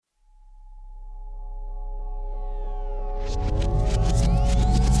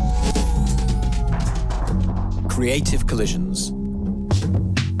Creative Collisions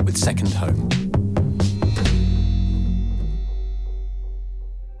with Second Home.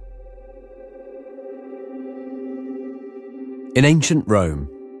 In ancient Rome,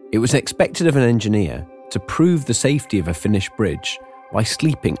 it was expected of an engineer to prove the safety of a finished bridge by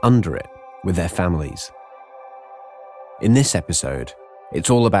sleeping under it with their families. In this episode, it's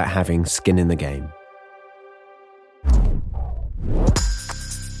all about having skin in the game.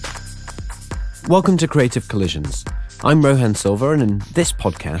 Welcome to Creative Collisions. I'm Rohan Silva, and in this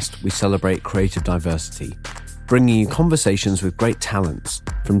podcast, we celebrate creative diversity, bringing you conversations with great talents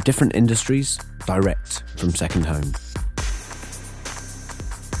from different industries, direct from Second Home.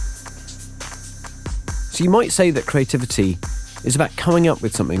 So you might say that creativity is about coming up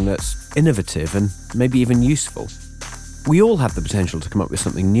with something that's innovative and maybe even useful. We all have the potential to come up with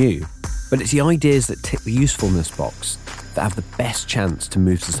something new, but it's the ideas that tick the usefulness box that have the best chance to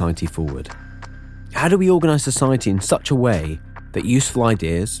move society forward. How do we organise society in such a way that useful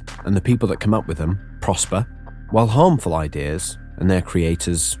ideas and the people that come up with them prosper, while harmful ideas and their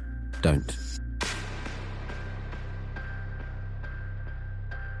creators don't?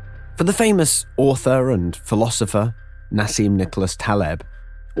 For the famous author and philosopher Nassim Nicholas Taleb,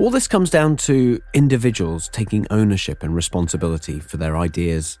 all this comes down to individuals taking ownership and responsibility for their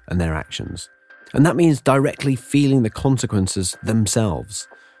ideas and their actions. And that means directly feeling the consequences themselves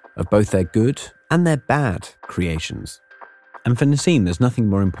of both their good and their bad creations. And for Nassim, there's nothing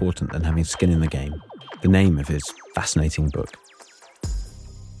more important than having skin in the game, the name of his fascinating book.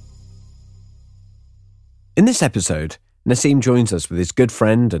 In this episode, Nassim joins us with his good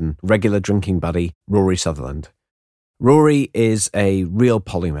friend and regular drinking buddy, Rory Sutherland. Rory is a real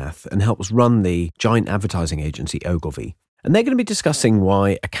polymath and helps run the giant advertising agency Ogilvy. And they're going to be discussing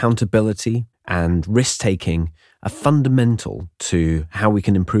why accountability and risk-taking are fundamental to how we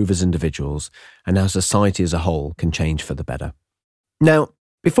can improve as individuals and how society as a whole can change for the better. Now,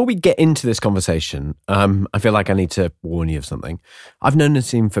 before we get into this conversation, I feel like I need to warn you of something. I've known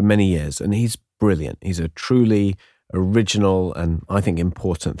Nassim for many years and he's brilliant. He's a truly original and I think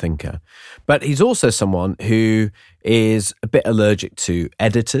important thinker. But he's also someone who is a bit allergic to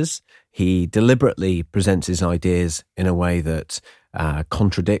editors. He deliberately presents his ideas in a way that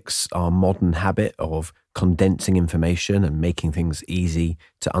contradicts our modern habit of condensing information and making things easy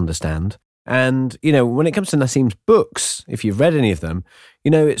to understand. And, when it comes to Nassim's books, if you've read any of them,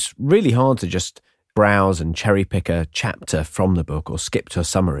 it's really hard to just browse and cherry pick a chapter from the book or skip to a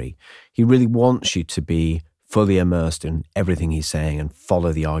summary. He really wants you to be fully immersed in everything he's saying and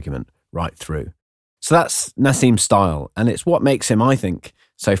follow the argument right through. So that's Nassim's style, and it's what makes him, I think,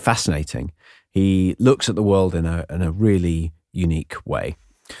 so fascinating. He looks at the world in a really unique way.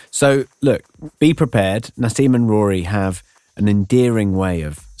 So look, be prepared. Nassim and Rory have an endearing way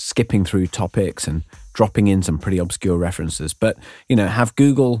of skipping through topics and dropping in some pretty obscure references. But, have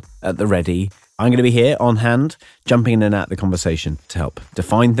Google at the ready. I'm going to be here on hand, jumping in and out of the conversation to help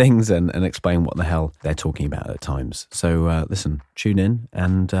define things and explain what the hell they're talking about at times. So listen, tune in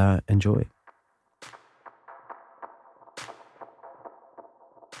and enjoy.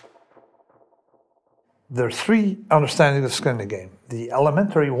 There are three understandings of skin in the game. The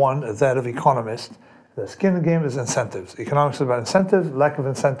elementary one is that of economists. The skin in the game is incentives. Economics is about incentives. Lack of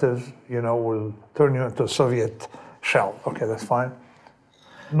incentives, will turn you into a Soviet shell. Okay, that's fine.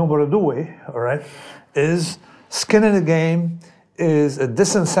 Number two, all right, is skin in the game is a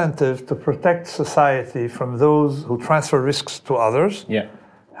disincentive to protect society from those who transfer risks to others. Yeah.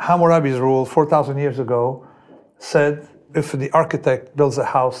 Hammurabi's rule 4,000 years ago said if the architect builds a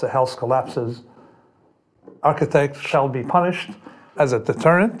house, the house collapses, architect shall be punished as a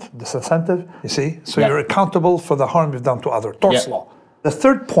deterrent, disincentive, you see? So You're accountable for the harm you've done to others. Torts law. The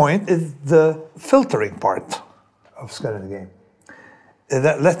third point is the filtering part of skin in the game.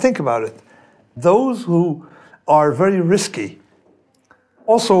 Let's think about it. Those who are very risky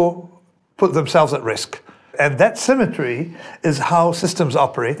also put themselves at risk. And that symmetry is how systems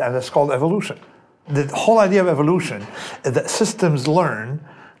operate, and it's called evolution. The whole idea of evolution is that systems learn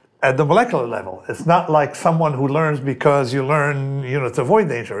at the molecular level. It's not like someone who learns because you learn, to avoid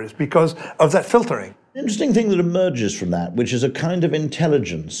danger. It's because of that filtering. Interesting thing that emerges from that, which is a kind of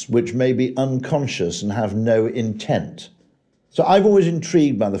intelligence which may be unconscious and have no intent. So I've always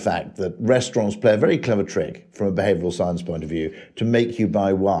intrigued by the fact that restaurants play a very clever trick from a behavioral science point of view to make you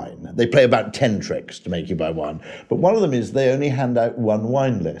buy wine. They play about 10 tricks to make you buy wine. But one of them is they only hand out one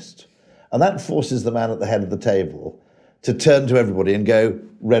wine list. And that forces the man at the head of the table to turn to everybody and go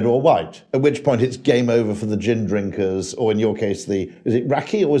red or white, at which point it's game over for the gin drinkers, or in your case, is it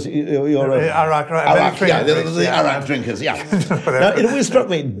Raki, or was it your Arak, the Arak drinkers, yeah. Now, it always struck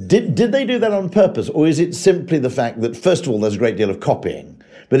me, did they do that on purpose, or is it simply the fact that, first of all, there's a great deal of copying,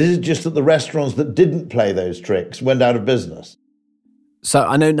 but is it just that the restaurants that didn't play those tricks went out of business? So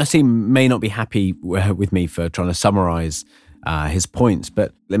I know Nassim may not be happy with me for trying to summarise his points,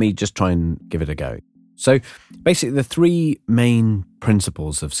 but let me just try and give it a go. So basically the three main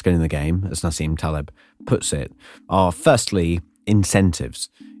principles of skin in the game, as Nassim Taleb puts it, are firstly incentives.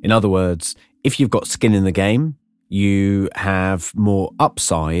 In other words, if you've got skin in the game, you have more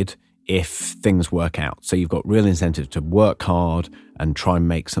upside if things work out. So you've got real incentive to work hard and try and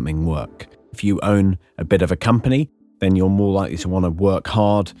make something work. If you own a bit of a company, then you're more likely to want to work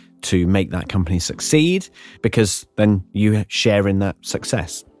hard to make that company succeed, because then you share in that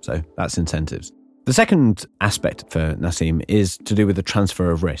success. So that's incentives. The second aspect for Nassim is to do with the transfer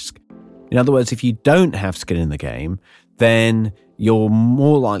of risk. In other words, if you don't have skin in the game, then you're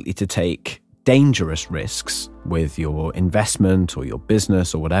more likely to take dangerous risks with your investment or your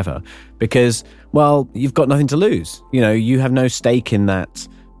business or whatever, because, well, you've got nothing to lose. You know, you have no stake in that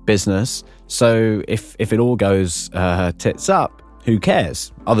business. So if it all goes tits up, who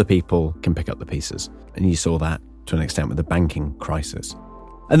cares? Other people can pick up the pieces. And you saw that to an extent with the banking crisis.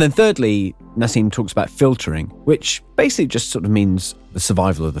 And then thirdly, Nassim talks about filtering, which basically just sort of means the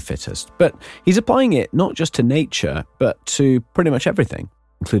survival of the fittest. But he's applying it not just to nature, but to pretty much everything,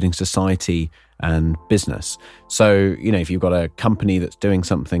 including society and business. So, you know, if you've got a company that's doing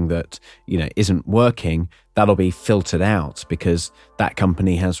something that, you know, isn't working, that'll be filtered out because that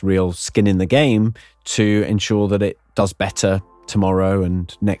company has real skin in the game to ensure that it does better tomorrow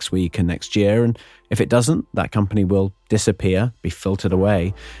and next week and next year. And if it doesn't, that company will disappear, be filtered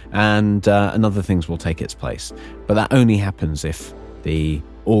away, and other things will take its place. But that only happens if the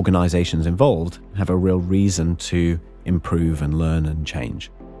organizations involved have a real reason to improve and learn and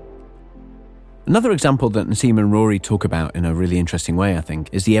change. Another example that Nassim and Rory talk about in a really interesting way, I think,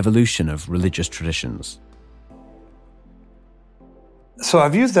 is the evolution of religious traditions. So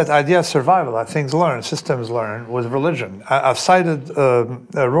I've used that idea of survival, that things learn, systems learn, with religion. I've cited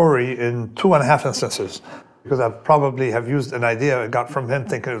Rory in 2.5 instances, because I probably have used an idea I got from him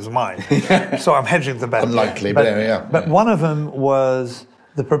thinking it was mine. So I'm hedging the bet. Unlikely, but yeah. But one of them was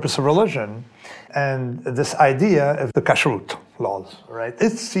the purpose of religion and this idea of the kashrut laws, right?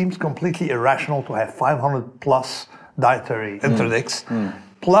 It seems completely irrational to have 500 plus dietary interdicts,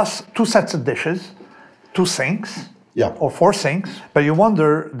 plus 2 sets of dishes, 2 sinks, or 4 sinks. But you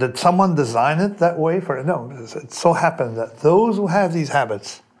wonder, did someone design it that way? No, it so happened that those who have these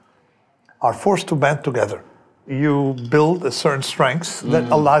habits are forced to band together. You build a certain strength that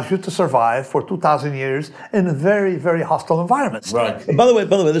allows you to survive for 2,000 years in a very, very hostile environment. Right. By the way,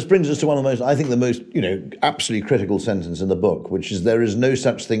 this brings us to one of the most, I think the most, absolutely critical sentence in the book, which is there is no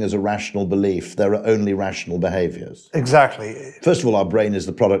such thing as a rational belief. There are only rational behaviors. Exactly. First of all, our brain is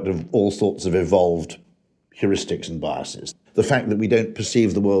the product of all sorts of evolved heuristics and biases. The fact that we don't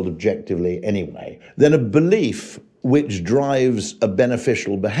perceive the world objectively anyway. Then a belief which drives a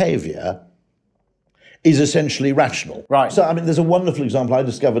beneficial behavior is essentially rational. Right. So, there's a wonderful example I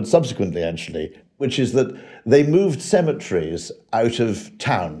discovered subsequently, actually, which is that they moved cemeteries out of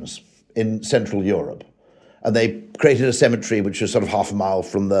towns in Central Europe. And they created a cemetery which was sort of half a mile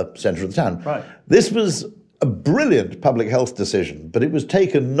from the centre of the town. Right. This was a brilliant public health decision, but it was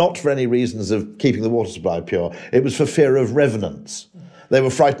taken not for any reasons of keeping the water supply pure. It was for fear of revenants. They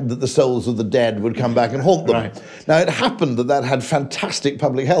were frightened that the souls of the dead would come back and haunt them. Right. Now, it happened that had fantastic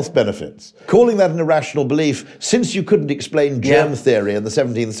public health benefits. Calling that an irrational belief, since you couldn't explain germ theory in the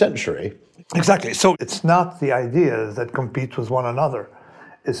 17th century. Exactly. So it's not the ideas that compete with one another.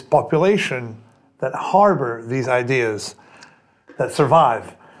 It's population that harbor these ideas that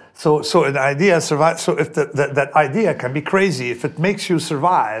survive. So an idea survives. So if that idea can be crazy, if it makes you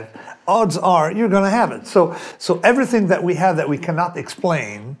survive, odds are you're going to have it. So everything that we have that we cannot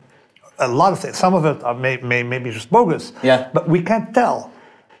explain, a lot of things, some of it may be just bogus. Yeah. But we can't tell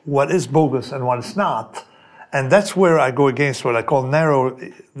what is bogus and what is not. And that's where I go against what I call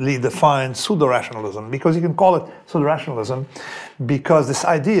narrowly defined pseudo-rationalism, because you can call it pseudo-rationalism, because this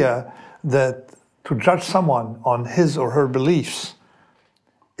idea that to judge someone on his or her beliefs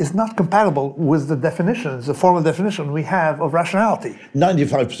is not compatible with the definitions, the formal definition we have of rationality.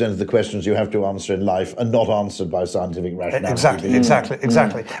 95% of the questions you have to answer in life are not answered by scientific rationality.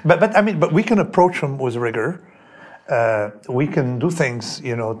 Exactly. But we can approach them with rigor. We can do things,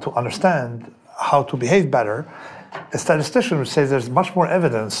 to understand how to behave better. A statistician would say there's much more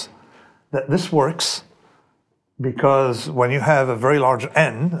evidence that this works Because when you have a very large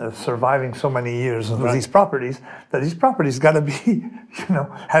N surviving so many years of these properties, that these properties got to be,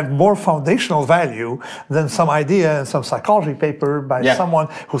 have more foundational value than some idea in some psychology paper by someone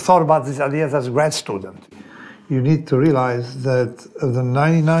who thought about these ideas as a grad student. You need to realize that the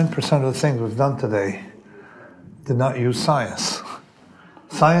 99% of the things we've done today did not use science.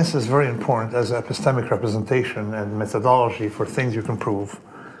 Science is very important as epistemic representation and methodology for things you can prove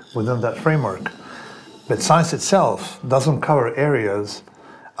within that framework. But science itself doesn't cover areas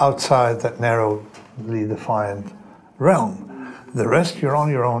outside that narrowly defined realm. The rest, you're on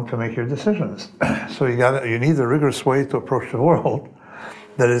your own to make your decisions. So you need a rigorous way to approach the world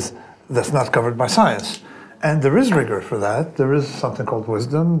that's not covered by science. And there is rigor for that. There is something called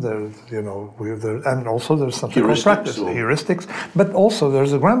wisdom. And also there's something called practice, heuristics. But also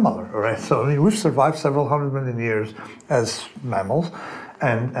there's a grandmother, right? So we've survived several 100 million years as mammals,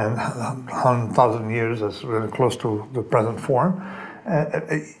 and 100,000 years as really close to the present form,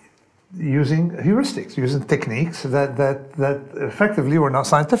 using heuristics, using techniques that effectively were not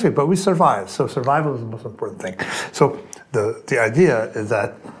scientific, but we survived. So survival is the most important thing. So the idea is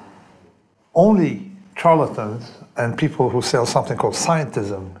that only charlatans and people who sell something called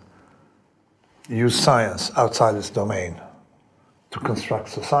scientism use science outside its domain to construct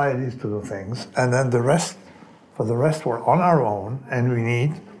societies, to do things, and then for the rest we're on our own, and we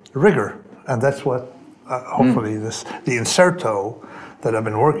need rigor. And that's what hopefully the inserto that I've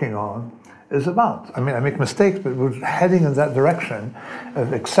been working on is about. I mean, I make mistakes, but we're heading in that direction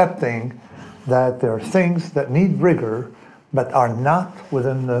of accepting that there are things that need rigor but are not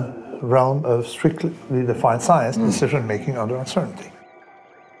within the realm of strictly defined science, decision-making under uncertainty.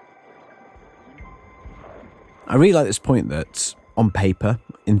 I really like this point that, on paper,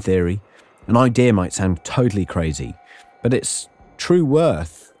 in theory, an idea might sound totally crazy, but its true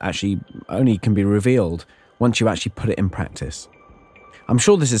worth actually only can be revealed once you actually put it in practice. I'm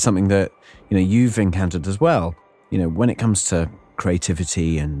sure this is something that, you've encountered as well. When it comes to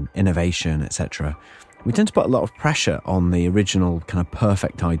creativity and innovation, etc., we tend to put a lot of pressure on the original kind of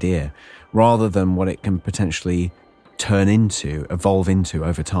perfect idea rather than what it can potentially evolve into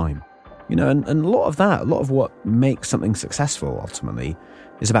over time. And a lot of what makes something successful ultimately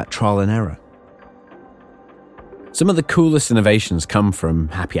is about trial and error. Some of the coolest innovations come from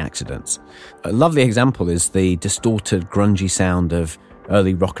happy accidents. A lovely example is the distorted, grungy sound of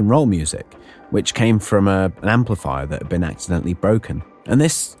early rock and roll music, which came from an amplifier that had been accidentally broken. And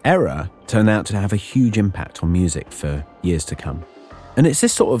this error turned out to have a huge impact on music for years to come. And it's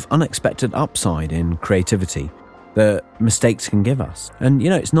this sort of unexpected upside in creativity that mistakes can give us. And,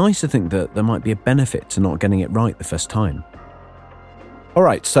 it's nice to think that there might be a benefit to not getting it right the first time. All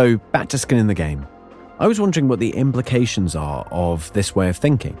right, so back to skin in the game. I was wondering what the implications are of this way of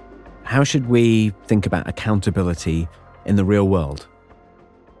thinking. How should we think about accountability in the real world?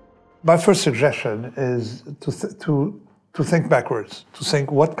 My first suggestion is to think backwards, to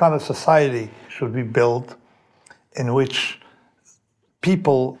think what kind of society should we build in which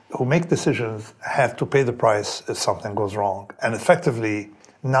people who make decisions have to pay the price if something goes wrong, and effectively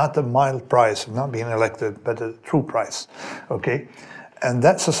not a mild price of not being elected, but a true price, okay? And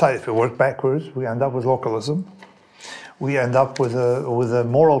that society, if we work backwards, we end up with localism. We end up with a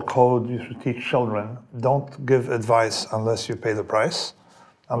moral code you should teach children. Don't give advice unless you pay the price,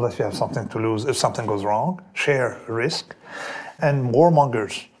 unless you have something to lose if something goes wrong. Share risk. And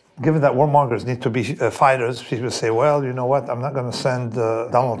warmongers. Given that warmongers need to be fighters, people say, well, you know what, I'm not going to send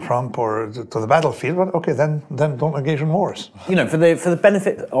Donald Trump to the battlefield. Well, okay, then don't engage in wars. For the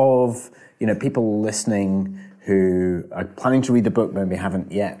benefit of people listening who are planning to read the book, maybe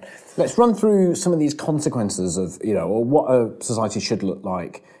haven't yet, let's run through some of these consequences of, or what a society should look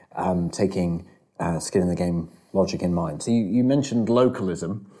like, taking skin in the game logic in mind. So you mentioned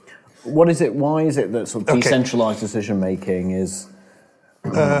localism. What is it? Why is it that sort of decentralized decision making is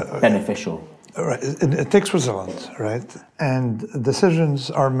beneficial? Right. It takes resilience, right? And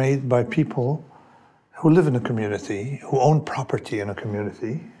decisions are made by people who live in a community, who own property in a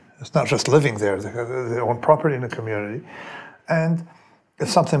community. It's not just living there, they own property in a community. And if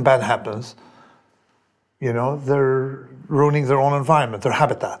something bad happens, they're ruining their own environment, their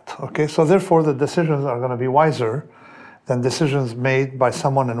habitat, okay? So therefore the decisions are going to be wiser than decisions made by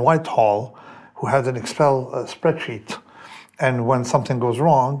someone in Whitehall who has an Excel spreadsheet, and when something goes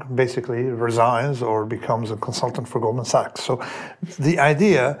wrong, basically resigns or becomes a consultant for Goldman Sachs. So the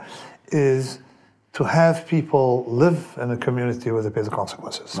idea is to have people live in a community where they pay the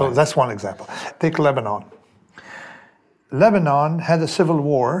consequences. So that's one example. Take Lebanon. Lebanon had a civil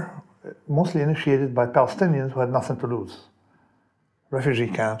war, mostly initiated by Palestinians who had nothing to lose. refugee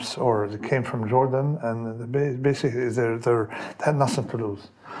camps, or they came from Jordan, and basically they had nothing to lose.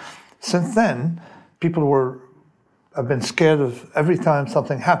 Since then, people have been scared of every time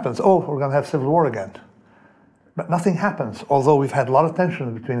something happens, we're going to have civil war again. But nothing happens, although we've had a lot of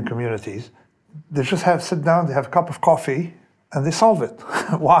tension between communities. They just sit down, they have a cup of coffee, and they solve it.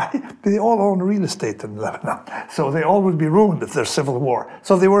 Why? They all own real estate in Lebanon. So they all would be ruined if there's civil war.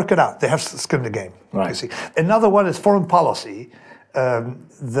 So they work it out. They have skin in the game. Right. You see. Another one is foreign policy.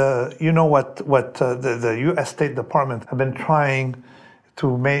 The U.S. State Department have been trying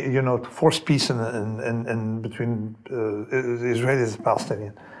to force peace in between the Israelis and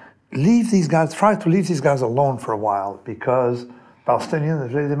Palestinians. Try to leave these guys alone for a while, because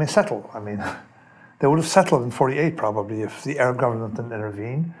Palestinians, they may settle. I mean, they would have settled in 48 probably if the Arab government didn't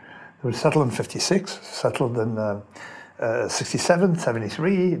intervene. They would have settled in 56, settled in 67,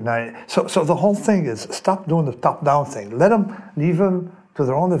 73, 90. So the whole thing is stop doing the top-down thing. Leave them to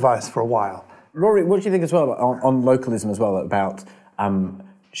their own device for a while. Rory, what do you think as well on localism as well, about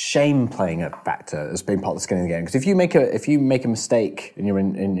shame playing a factor as being part of the skin in the game? Because if you make a mistake and you're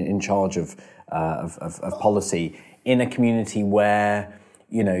in charge of policy in a community where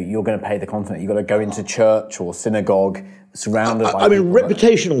you're going to pay the continent, you've got to go into church or synagogue surrounded by people.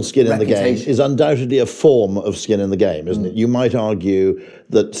 Reputational skin in the game is undoubtedly a form of skin in the game, isn't it? You might argue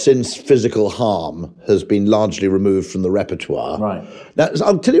that since physical harm has been largely removed from the repertoire. Right. Now,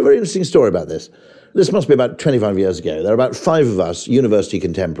 I'll tell you a very interesting story about this. This must be about 25 years ago. There are about 5 of us, university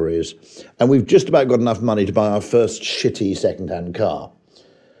contemporaries, and we've just about got enough money to buy our first shitty second-hand car.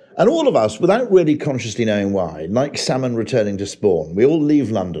 And all of us, without really consciously knowing why, like salmon returning to spawn, we all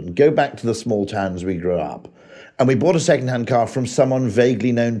leave London, go back to the small towns we grew up, and we bought a second-hand car from someone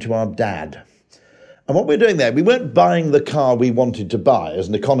vaguely known to our dad. And what we're doing there, we weren't buying the car we wanted to buy, as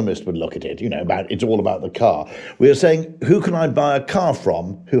an economist would look at it, it's all about the car. We were saying, who can I buy a car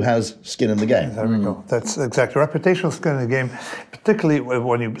from who has skin in the game? There we go. That's exactly. Reputational skin in the game, particularly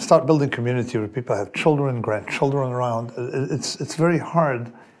when you start building community where people have children, grandchildren around, it's very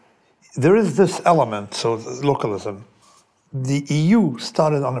hard. There is this element, so localism. The EU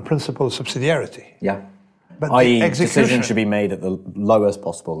started on the principle of subsidiarity. Yeah. But i.e. the execution decisions should be made at the lowest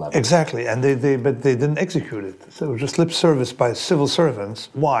possible level. Exactly, and they didn't execute it. So it was just lip service by civil servants.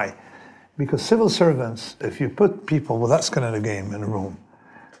 Why? Because civil servants, if you put people with that skin in the game in a room,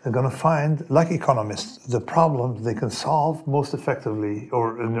 they're going to find, like economists, the problems they can solve most effectively,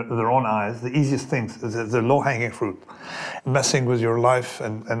 or in their own eyes, the easiest things, the low-hanging fruit. Messing with your life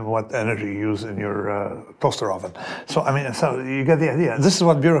and what energy you use in your toaster oven. So you get the idea. This is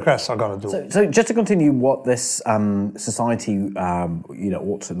what bureaucrats are going to do. So just to continue, what this society,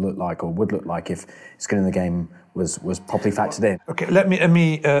 ought to look like, or would look like if skin in the game was properly factored in. Okay, let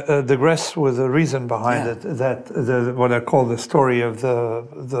me digress with the reason behind it. That what I call the story of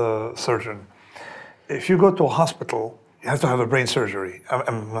the surgeon. If you go to a hospital, you have to have a brain surgery.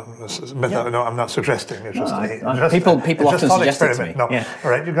 I'm not suggesting. It's just people often suggest it to me. No, all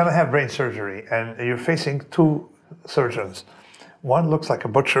right. You're going to have brain surgery, and you're facing 2 surgeons. One looks like a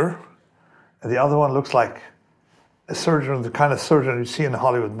butcher, and the other one looks like a surgeon, the kind of surgeon you see in a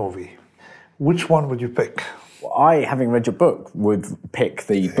Hollywood movie. Which one would you pick? Well, I, having read your book, would pick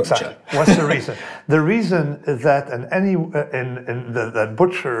the butcher. Exactly. What's the reason? The reason is that that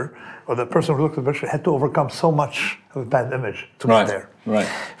butcher, or the person who looked at the butcher, had to overcome so much of a bad image to get there. Right.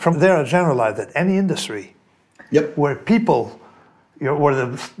 From there, I generalized that any industry where people, where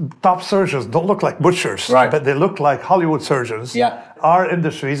the top surgeons don't look like butchers, but they look like Hollywood surgeons, are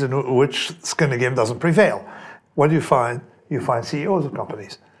industries in which skin in the game doesn't prevail. What do you find? You find CEOs of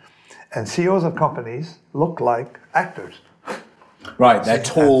companies. And CEOs of companies look like actors. Right, they're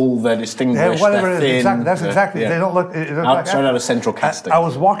tall, they're distinguished, they're thin. That's exactly. They don't look like straight out of central casting. I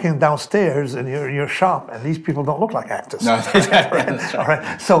was walking downstairs in your shop, and these people don't look like actors. No, that's right. All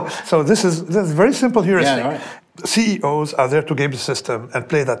right. So this is very simple heuristic. Yeah, right. CEOs are there to game the system and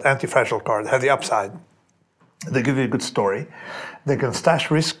play that anti-fragile card, have the upside. They give you a good story. They can stash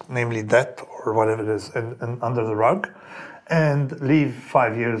risk, namely debt or whatever it is, under the rug, and leave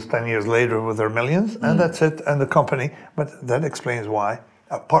 5 years, 10 years later with their millions, and that's it, and the company. But that explains why,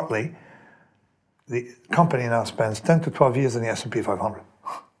 partly, the company now spends 10 to 12 years in the S&P 500.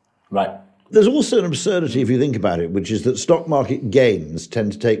 Right. There's also an absurdity, if you think about it, which is that stock market gains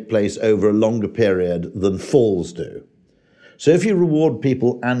tend to take place over a longer period than falls do. So if you reward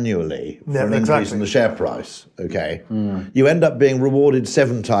people annually for an increase in the share price, you end up being rewarded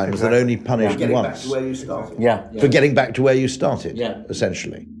 7 times and only punished once. Back to where you started. For getting back to where you started,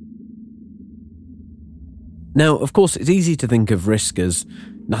 essentially. Now, of course, it's easy to think of risk as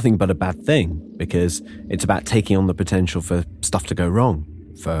nothing but a bad thing, because it's about taking on the potential for stuff to go wrong,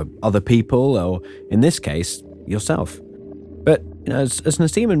 for other people, or in this case, yourself. But as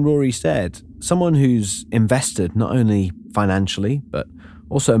Nassim and Rory said, someone who's invested not only financially, but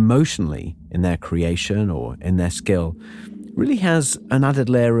also emotionally in their creation or in their skill, really has an added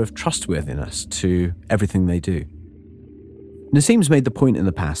layer of trustworthiness to everything they do. Nassim's made the point in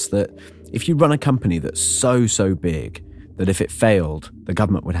the past that if you run a company that's so big that if it failed, the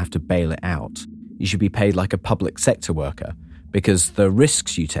government would have to bail it out, you should be paid like a public sector worker, because the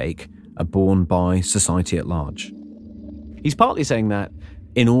risks you take are borne by society at large. He's partly saying that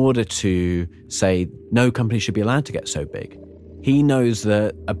in order to say no company should be allowed to get so big, he knows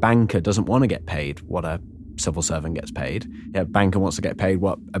that a banker doesn't want to get paid what a civil servant gets paid. A banker wants to get paid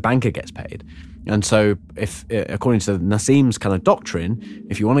what a banker gets paid. And so if, according to Nassim's kind of doctrine,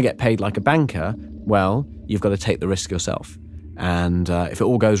 if you want to get paid like a banker, well, you've got to take the risk yourself. And if it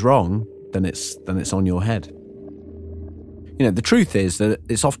all goes wrong, then it's on your head. The truth is that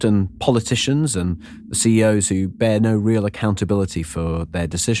it's often politicians and the CEOs who bear no real accountability for their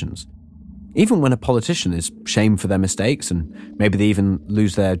decisions. Even when a politician is shamed for their mistakes and maybe they even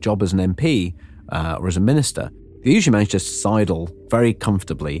lose their job as an MP or as a minister, they usually manage to sidle very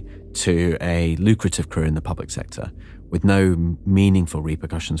comfortably to a lucrative career in the public sector with no meaningful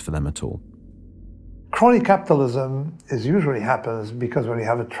repercussions for them at all. Crony capitalism usually happens because when you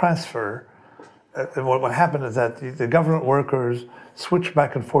have a transfer, what happened is that the government workers switch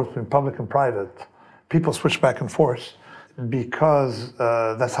back and forth between public and private. People switch back and forth because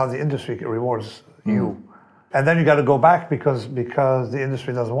that's how the industry rewards you. And then you got to go back because the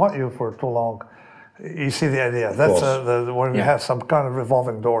industry doesn't want you for too long. You see the idea. That's when you have some kind of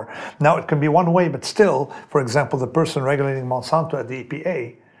revolving door. Now, it can be one way, but still, for example, the person regulating Monsanto at the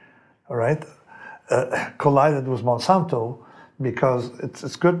EPA, all right, collided with Monsanto because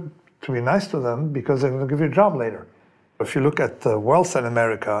it's good to be nice to them because they're going to give you a job later. If you look at the wealth in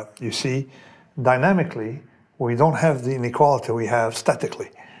America, you see dynamically we don't have the inequality we have statically,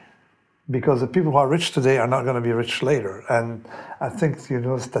 because the people who are rich today are not going to be rich later. And I think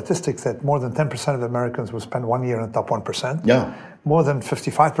statistics that more than 10% of Americans will spend 1 year in the top 1%. Yeah. More than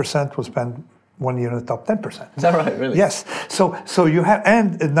 55% will spend 1 year in the top 10%. Is that right, really? Yes. So you have,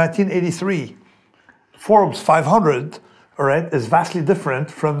 and in 1983, Forbes 500, all right, is vastly different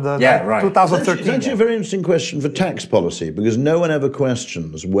from the 2013. It's actually a very interesting question for tax policy, because no one ever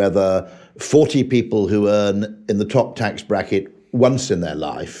questions whether 40 people who earn in the top tax bracket once in their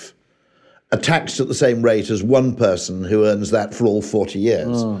life are taxed at the same rate as one person who earns that for all 40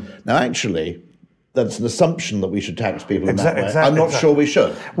 years. Now, actually, that's an assumption that we should tax people in that way. I'm not sure we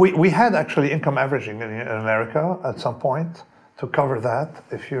should. We had actually income averaging in America at some point to cover that.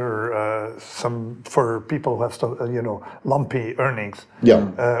 If you're for people who have lumpy earnings.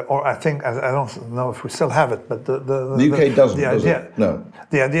 Yeah. Or I think I don't know if we still have it, but the UK doesn't. The idea, does it? No.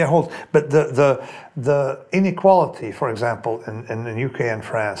 The idea holds, but the inequality, for example, in the UK and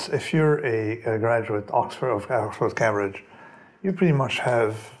France, if you're a graduate Oxford Cambridge, you pretty much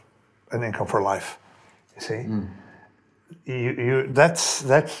have an income for life. You see.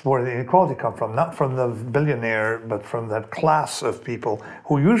 That's where the inequality comes from, not from the billionaire, but from that class of people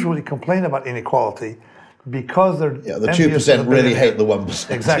who usually complain about inequality because they're the 2% really hate the 1%.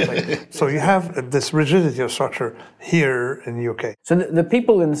 Exactly. So you have this rigidity of structure here in the UK. So the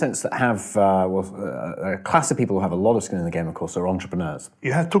people, in the sense that have a class of people who have a lot of skin in the game, of course, are entrepreneurs.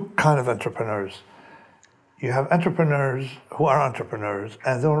 You have two kind of entrepreneurs. You have entrepreneurs who are entrepreneurs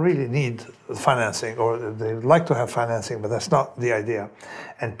and don't really need financing, or they like to have financing, but that's not the idea.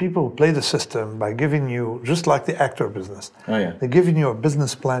 And people who play the system by giving you, just like the actor business, they're giving you a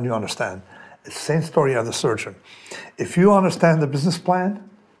business plan you understand. It's the same story as the surgeon. If you understand the business plan,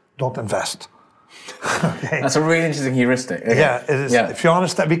 don't invest. Okay. That's a really interesting heuristic. Okay. Yeah, it is. Yeah. If you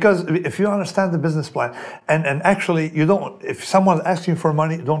understand the business plan, and actually you don't, if someone's asking for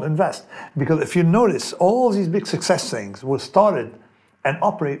money, don't invest. Because if you notice, all these big success things were started and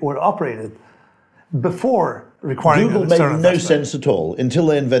operated before requiring Google made no sense at all until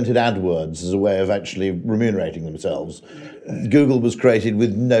they invented AdWords as a way of actually remunerating themselves. Google was created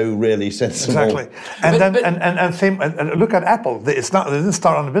with no really sensible. Exactly, and look at Apple. They didn't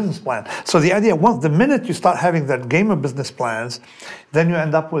start on a business plan. So the idea, the minute you start having that game of business plans, then you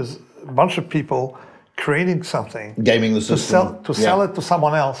end up with a bunch of people creating something, gaming the system, to sell it to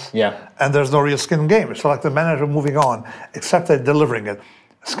someone else. Yeah, and there's no real skin in the game. It's like the manager moving on, except they're delivering it.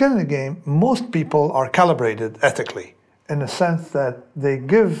 Skin in the game, most people are calibrated ethically in the sense that they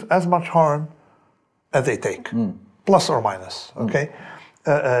give as much harm as they take, plus or minus, okay?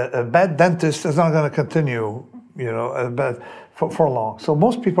 A bad dentist is not going to continue, for long. So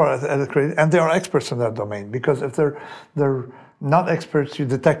most people are educated, and they are experts in their domain, because if they're not experts, you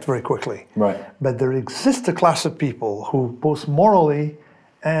detect very quickly. Right. But there exists a class of people who both morally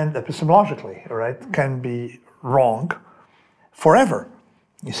and epistemologically, right, can be wrong forever,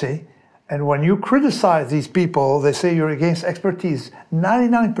 you see. And when you criticize these people, they say you're against expertise.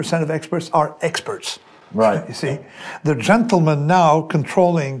 99% of experts are experts. Right. You see, the gentleman now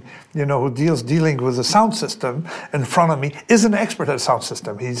controlling, who dealing with the sound system in front of me is an expert at sound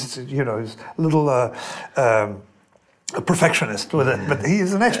system. He's, he's a little a perfectionist with it, but he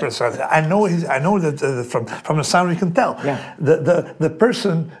is an expert. So I know that from the sound we can tell. Yeah. The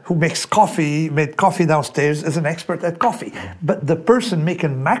person who made coffee downstairs is an expert at coffee. But the person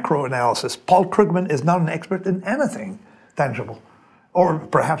making macro analysis, Paul Krugman, is not an expert in anything tangible. Or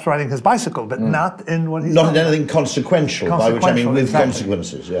perhaps riding his bicycle, but not in what he's not in anything consequential, by which I mean with exactly.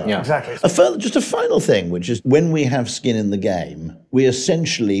 consequences. Yeah. Exactly. Just a final thing, which is when we have skin in the game, we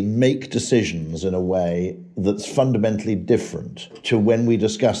essentially make decisions in a way that's fundamentally different to when we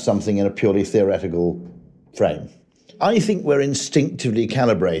discuss something in a purely theoretical frame. I think we're instinctively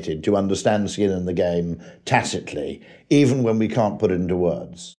calibrated to understand skin in the game tacitly, even when we can't put it into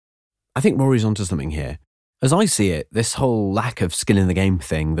words. I think Rory's onto something here. As I see it, this whole lack of skin in the game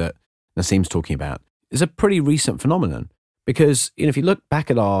thing that Nassim's talking about is a pretty recent phenomenon. Because, if you look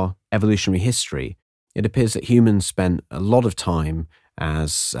back at our evolutionary history, it appears that humans spent a lot of time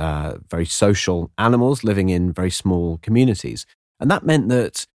as very social animals living in very small communities. And that meant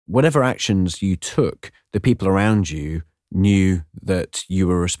that whatever actions you took, the people around you knew that you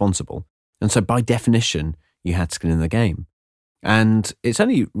were responsible. And so by definition, you had skin in the game. And it's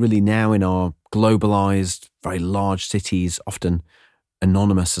only really now in our globalized, very large cities, often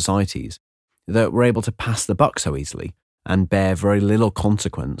anonymous societies, that we're able to pass the buck so easily and bear very little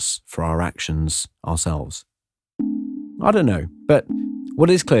consequence for our actions ourselves. I don't know, but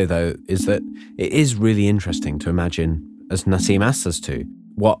what is clear though is that it is really interesting to imagine, as Nassim asked us to,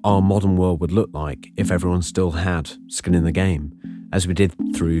 what our modern world would look like if everyone still had skin in the game, as we did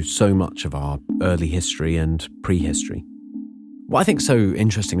through so much of our early history and prehistory. What I think is so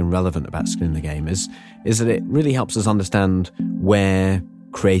interesting and relevant about skin in the game is that it really helps us understand where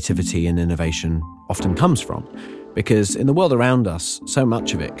creativity and innovation often comes from. Because in the world around us, so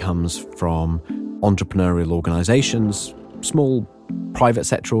much of it comes from entrepreneurial organizations, small private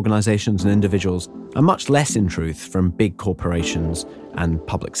sector organizations and individuals, and much less in truth from big corporations and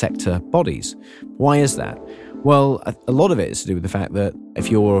public sector bodies. Why is that? Well, a lot of it is to do with the fact that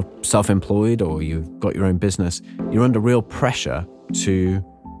if you're self-employed or you've got your own business, you're under real pressure to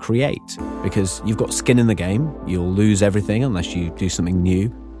create because you've got skin in the game. You'll lose everything unless you do something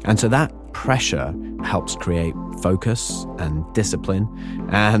new. And so that pressure helps create focus and discipline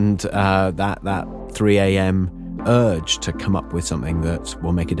and that 3 a.m. urge to come up with something that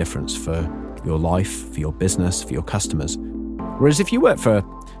will make a difference for your life, for your business, for your customers. Whereas if you work for,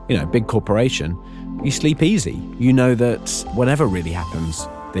 a big corporation, you sleep easy. You know that whatever really happens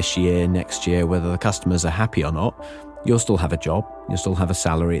this year, next year, whether the customers are happy or not, you'll still have a job, you'll still have a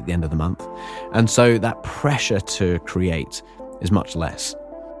salary at the end of the month. And so that pressure to create is much less.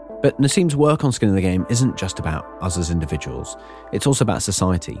 But Nassim's work on skin in the game isn't just about us as individuals. It's also about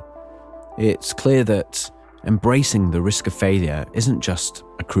society. It's clear that embracing the risk of failure isn't just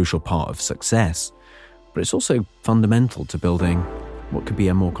a crucial part of success, but it's also fundamental to building what could be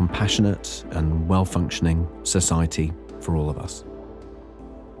a more compassionate and well-functioning society for all of us.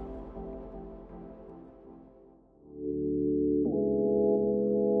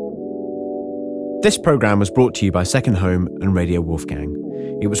 This programme was brought to you by Second Home and Radio Wolfgang.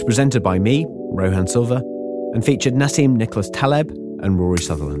 It was presented by me, Rohan Silva, and featured Nassim Nicholas Taleb and Rory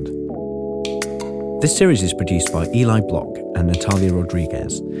Sutherland. This series is produced by Eli Block and Natalia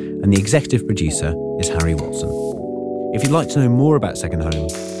Rodriguez, and the executive producer is Harry Watson. If you'd like to know more about Second Home,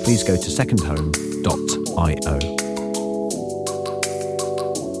 please go to secondhome.io.